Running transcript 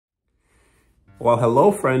Well,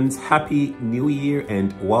 hello friends, happy new year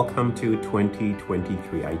and welcome to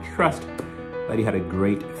 2023. I trust that you had a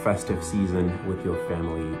great festive season with your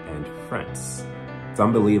family and friends. It's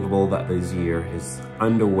unbelievable that this year is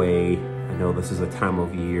underway. I know this is a time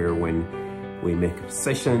of year when we make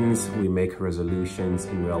decisions, we make resolutions,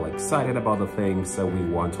 and we're all excited about the things that we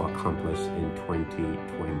want to accomplish in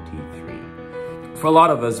 2023. For a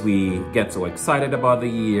lot of us, we get so excited about the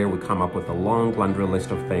year, we come up with a long laundry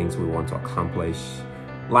list of things we want to accomplish.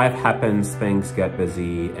 Life happens, things get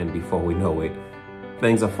busy, and before we know it,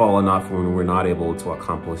 things are falling off when we're not able to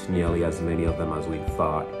accomplish nearly as many of them as we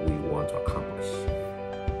thought we want to accomplish.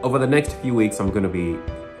 Over the next few weeks, I'm going to be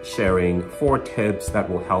sharing 4 tips that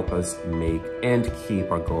will help us make and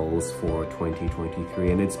keep our goals for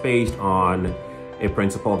 2023. And it's based on a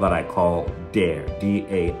principle that I call DARE,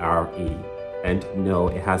 D-A-R-E. And no,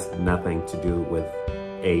 it has nothing to do with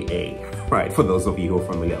AA, right? For those of you who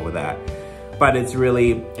are familiar with that. But it's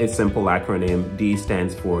really a simple acronym. D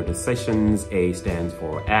stands for decisions, A stands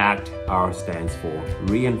for act, R stands for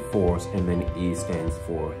reinforce, and then E stands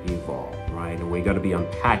for evolve, right? And we're going to be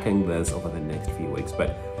unpacking this over the next few weeks.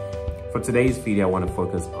 But for today's video, I want to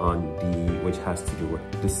focus on D, which has to do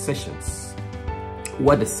with decisions.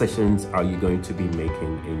 What decisions are you going to be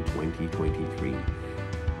making in 2023?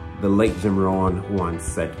 The late Jim Rohn once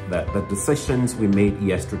said that the decisions we made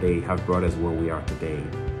yesterday have brought us where we are today.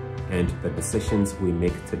 And the decisions we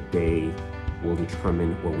make today will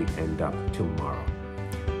determine where we end up tomorrow.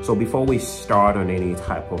 So before we start on any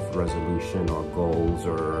type of resolution or goals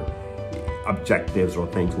or objectives or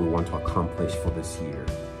things we want to accomplish for this year,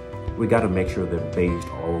 we got to make sure they're based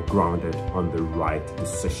or grounded on the right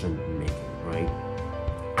decision making, right?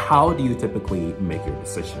 How do you typically make your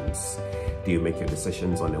decisions? Do you make your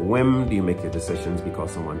decisions on a whim? Do you make your decisions because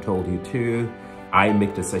someone told you to? I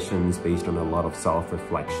make decisions based on a lot of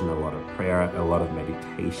self-reflection, a lot of prayer, a lot of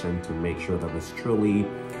meditation to make sure that it's truly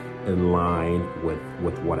in line with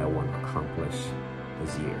what I want to accomplish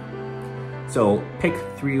this year. So pick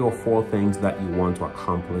 3 or 4 things that you want to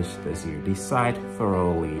accomplish this year. Decide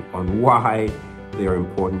thoroughly on why they're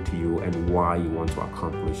important to you and why you want to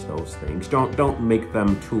accomplish those things. Don't make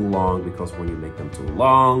them too long, because when you make them too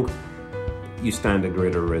long, you stand a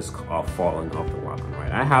greater risk of falling off the wagon,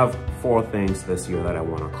 right? I have 4 things this year that I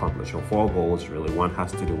want to accomplish, or 4 goals really. One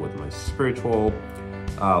has to do with my spiritual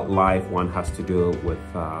life, one has to do with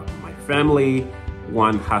my family,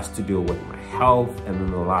 one has to do with my health, and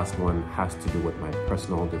then the last one has to do with my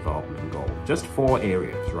personal development goal. Just 4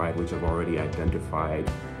 areas, right, which I've already identified,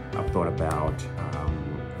 I've thought about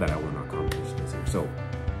that I want to accomplish this year. So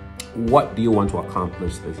what do you want to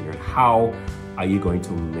accomplish this year, and how are you going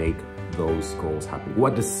to make those goals happen?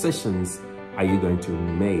 What decisions are you going to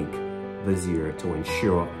make this year to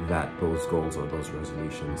ensure that those goals or those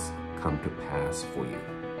resolutions come to pass for you,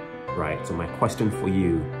 right? So my question for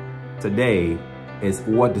you today is,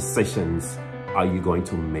 what decisions are you going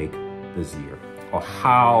to make this year? Or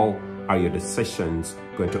how are your decisions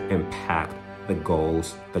going to impact the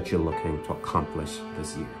goals that you're looking to accomplish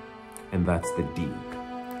this year? And that's the D.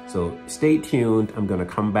 So stay tuned. I'm going to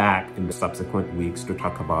come back in the subsequent weeks to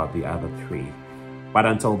talk about the other 3. But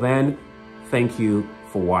until then, thank you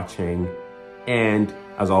for watching. And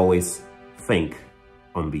as always, think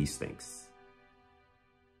on these things.